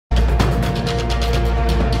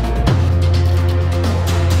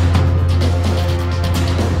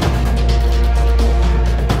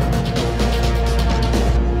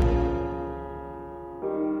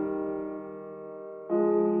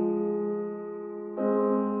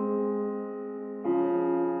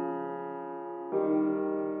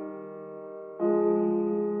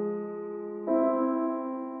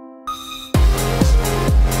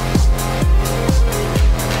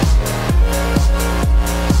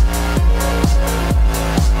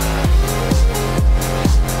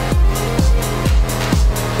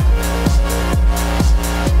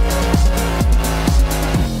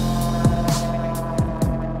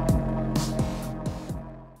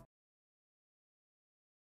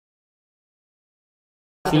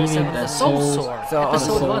37, The Soul Sword,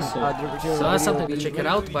 episode 1. So that's something to check it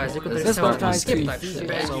out, guys. You could skip actually.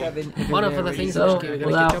 So one of the things that we're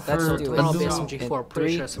gonna catch up, that's tomorrow will be SMG4.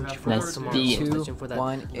 Pretty sure SMG4 is tomorrow. So for that.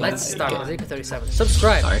 Let's start with Zika 37.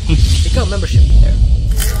 Subscribe. Become membership.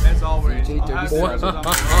 As always.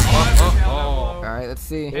 Alright, let's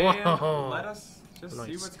see. Let us just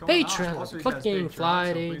see what's going on. Patreon, fucking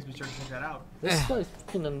Friday. Please be sure to check that out. This is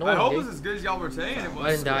fucking annoying. I hope it's as good as y'all were saying it was. I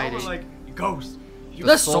didn't die, dude. Like, Ghost.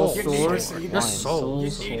 The Soul Sword. The Soul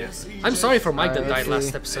Sword. I'm sorry for Mike that died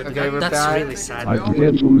last episode. Okay, That's really sad. I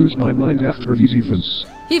began to lose my mind after these events.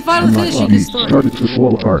 He finally My finished body his story. started to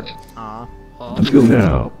fall apart. Until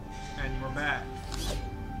now. And we're back.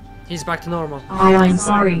 He's back to normal. I'm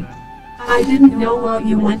sorry. I didn't know what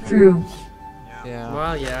you went through. Yeah.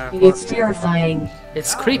 Well, yeah. It's terrifying.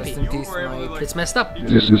 It's creepy. It's messed up.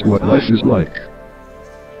 This is what life is like.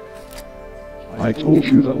 I told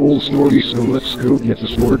you the whole story, so let's go get the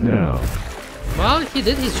sword now. Well, he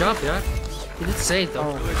did his job, yeah. He did say it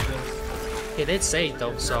though. He did say it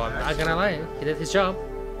though, so I'm not gonna lie. He did his job.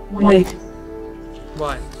 Wait,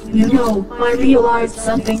 What? you know, I realized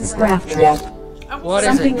something's craft trap. What is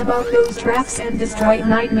Something it? about those traps and destroyed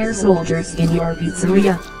nightmare soldiers in your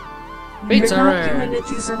pizzeria. You're not doing it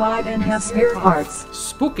to survive and have spare parts.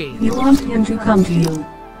 Spooky. You want him to come to you.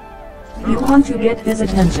 You want to get his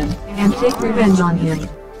attention and take revenge on him.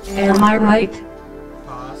 Am I right?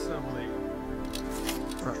 Possibly.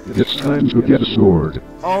 It's time to get a sword.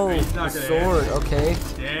 Oh, the sword, okay.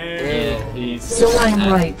 Damn. So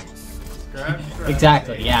I'm right.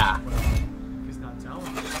 Exactly, yeah. He's not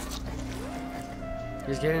telling me.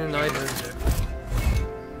 He's getting annoyed.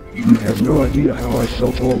 You have no idea how I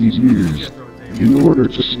felt all these years. In order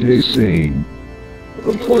to stay sane.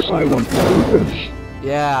 Of course I want my revenge.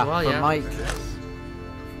 Yeah, Well, for yeah. Mike.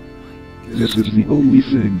 This is the only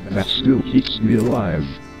thing that still keeps me alive.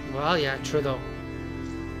 Well, yeah, true though.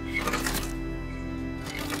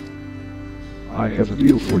 I have a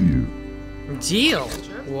deal for you. Deal?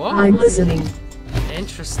 What? I'm listening.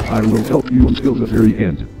 Interesting. I will help you until the very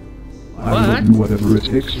end. I What? will do whatever it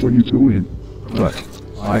takes for you to win. But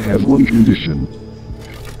I have one condition.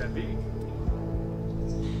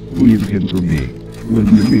 Leave him to me when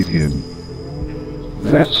you meet him.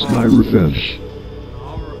 That's my revenge.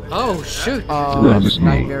 Oh, shoot. Promise me.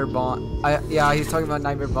 Nightmare yeah, he's talking about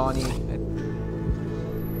Nightmare Bonnie.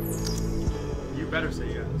 You better say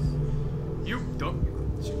yes. You don't.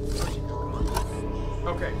 Come on.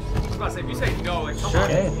 Okay. I was about to say, if you say no, like, come on.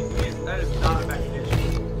 That is not a bad condition.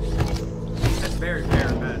 That's very fair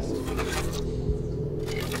at best.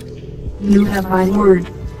 You have my word.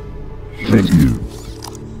 Thank you.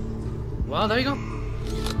 Well, there you go.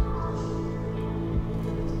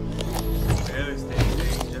 Barely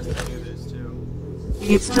staying just to do this, too.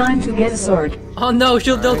 It's time to get a sword. Oh no,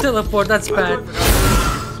 they'll teleport. That's bad.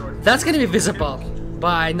 That's gonna be visible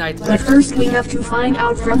by night. But first we have to find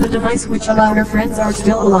out from the device which of our friends are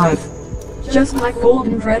still alive. Just like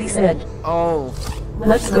Golden Freddy said. Oh.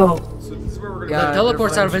 Let's go. So this is where we're The gonna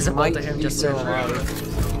teleports are friends visible might to him, be just so still alive.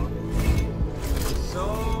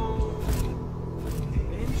 So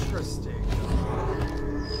interesting.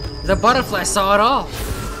 The butterfly saw it all.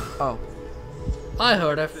 Oh. I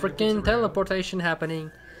heard a freaking teleportation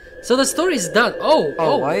happening. So the story's done. Oh,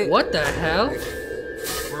 what the hell?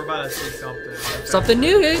 We're about to see something. Something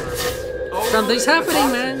new, eh? Oh, Something's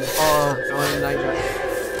happening, man. Oh, Nightmare.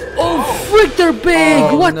 Oh, frick, they're big!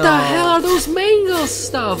 Oh, What no. the hell are those mango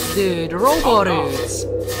stuff, dude? Robots.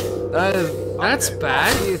 That is. That's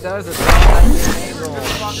bad. Jeez, that was a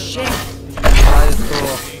bad Shit. That is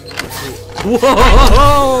cool.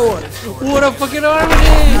 Whoa! What a fucking army!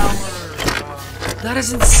 That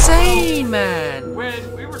is insane, man.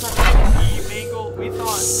 When we were talking about the Eagle, we thought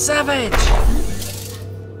Savage.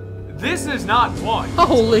 this is not one.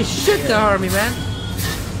 Holy shit, the army, man.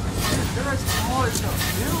 They're as tall as a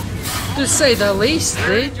building. To say the least,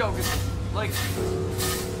 Very dude. joke is like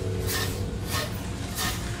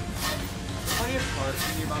funny part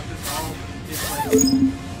thinking about this all is like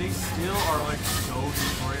they still are like so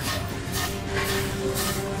destroyable.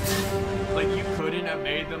 Like you couldn't have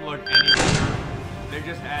made them look any better. They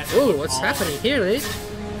just had. Oh, what's happening here, dude?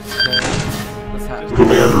 What's happening?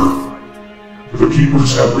 Commander, the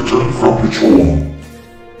keepers have returned from patrol.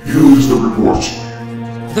 Here is the report.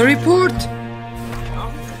 The report.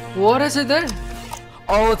 What is it there?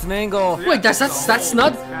 Oh, it's Mangle. Wait, that's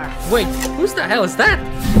not. Wait, who's the hell is that?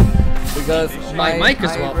 Because My mic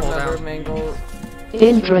is I well pulled remember out. Mangle.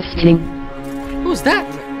 Interesting. Who's that?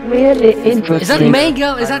 Really interesting. Is that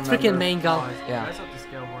Mangle? Is that freaking Mangle? Yeah. That's not the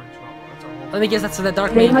scale we're in trouble. That's a whole. Let me guess, that's the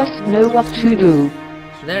Dark They Mangle. must know what to do.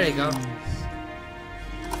 There you go.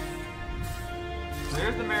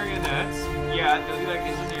 there's the marionettes. Yeah, they'll do like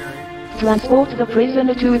engineering. Transport the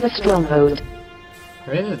prisoner to the stronghold.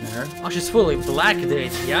 Prisoner? Oh, she's fully black,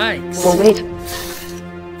 dude. Yikes. Oh wait.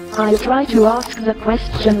 I'll try to ask the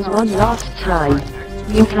questions one last time.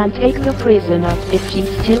 You can take the prisoner if she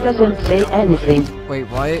still doesn't say anything. Wait,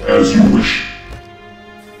 what? As you wish.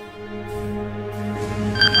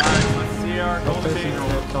 Alright, let's see our golden bagel.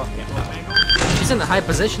 She's in a high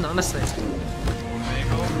position, honestly.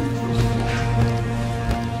 Bagel.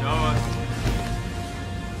 Show us.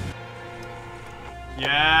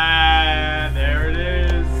 Yeah, there it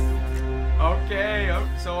is. Okay,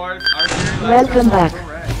 so our theory Welcome back.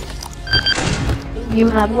 correct. You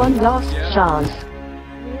have one last chance.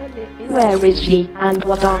 Where is she and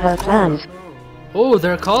what are her plans? Oh,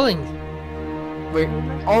 they're calling. Wait.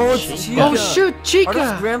 Oh, it's Chica. Oh shoot, Are those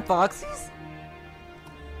Chica! Grand Foxies?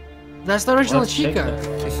 That's the original What's Chica.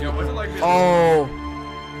 Yo, what's it like this? Oh. What's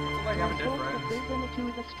it like having dead friends?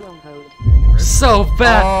 So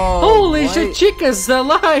bad. Oh, Holy what? shit, Chica's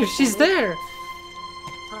alive. She's there.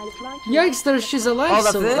 Yikes, she's alive. Oh,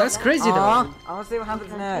 that's so it? that's crazy though. I want to see what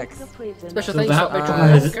happens next. Special So thanks that for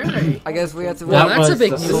was- okay. I guess we have to Well, wait that's a was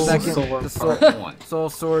big the news. second. Sword The sword. Part 1. Soul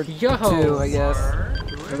Sword Yo. 2, I guess.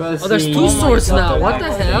 Oh, there's two swords now. What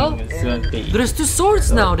the hell? There's two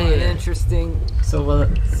swords now, dude. Interesting. So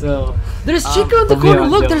There's Chica in the corner.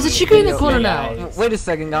 Look, there's a Chica in the corner now. Wait a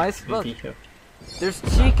second, guys. Look. There's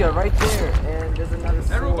Chica right there, and there's another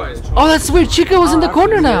sword. Everybody's Oh, that's weird. Chica was in the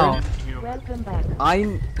corner now. Welcome back.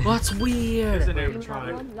 What's weird? It's an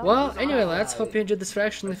animatronic. Well, anyway, lads, hope you enjoyed this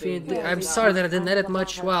reaction. If you did, I'm sorry that I didn't edit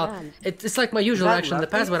much. Well, it's like my usual reaction in the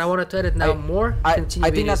past, but I wanted to edit now more. I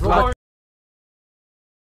Continue think that's videos more.